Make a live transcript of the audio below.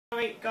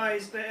night,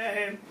 guys, but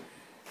I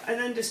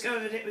then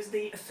discovered it was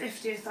the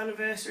 50th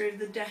anniversary of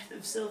the death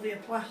of Sylvia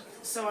Plath,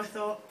 so I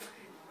thought,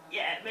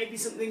 yeah, maybe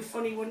something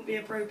funny wouldn't be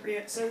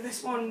appropriate. So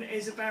this one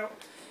is about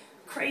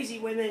crazy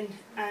women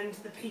and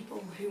the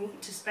people who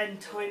want to spend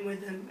time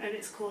with them, and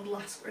it's called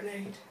Last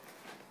Grenade.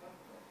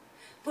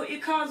 Put your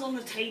cards on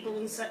the table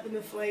and set them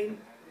aflame.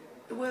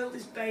 The world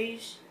is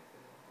beige.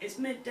 It's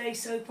midday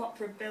soap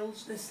opera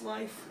bilge this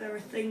life. There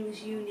are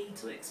things you need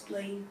to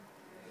explain.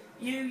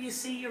 You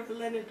see, you're a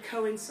Leonard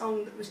Cohen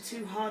song that was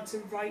too hard to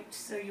write,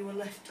 so you were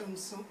left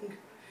unsung.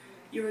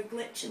 You're a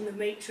glitch in the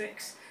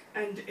Matrix,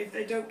 and if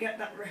they don't get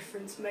that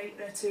reference, mate,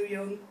 they're too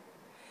young.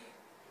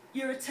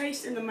 You're a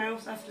taste in the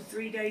mouth after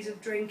 3 days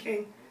of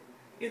drinking.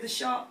 You're the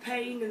sharp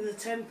pain in the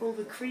temple,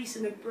 the crease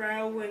in the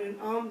brow when an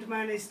armed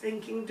man is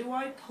thinking, do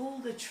I pull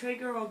the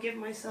trigger or give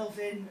myself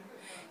in?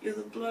 You're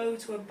the blow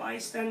to a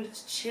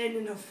bystander's chin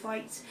in a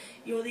fight.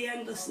 You're the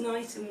endless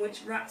night in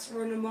which rats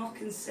run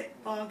amok and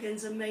sick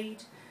bargains are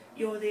made.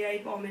 You're the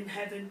A-bomb in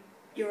heaven.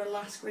 You're a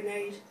last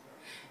grenade.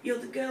 You're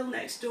the girl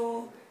next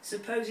door,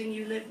 supposing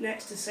you live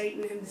next to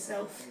Satan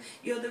himself.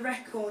 You're the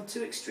record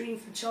too extreme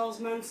for Charles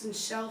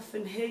Manson's shelf,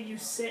 and here you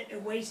sit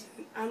awaiting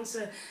an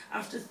answer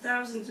after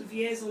thousands of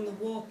years on the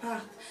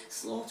warpath,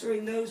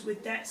 slaughtering those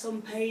with debts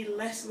unpaid,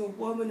 less of a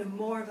woman and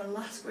more of a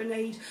last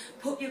grenade.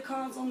 Put your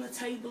cards on the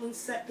table and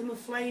set them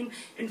aflame,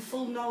 in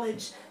full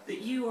knowledge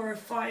that you are a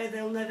fire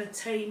they'll never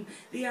tame.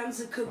 The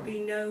answer could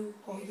be no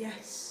or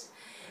yes.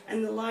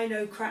 And the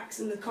lino cracks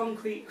and the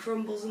concrete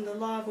crumbles and the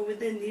lava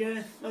within the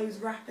earth flows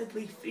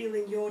rapidly,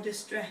 feeling your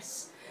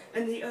distress.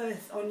 And the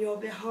earth on your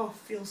behalf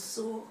feels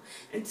sore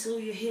until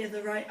you hear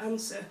the right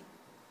answer.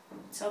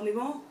 Tell me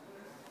more.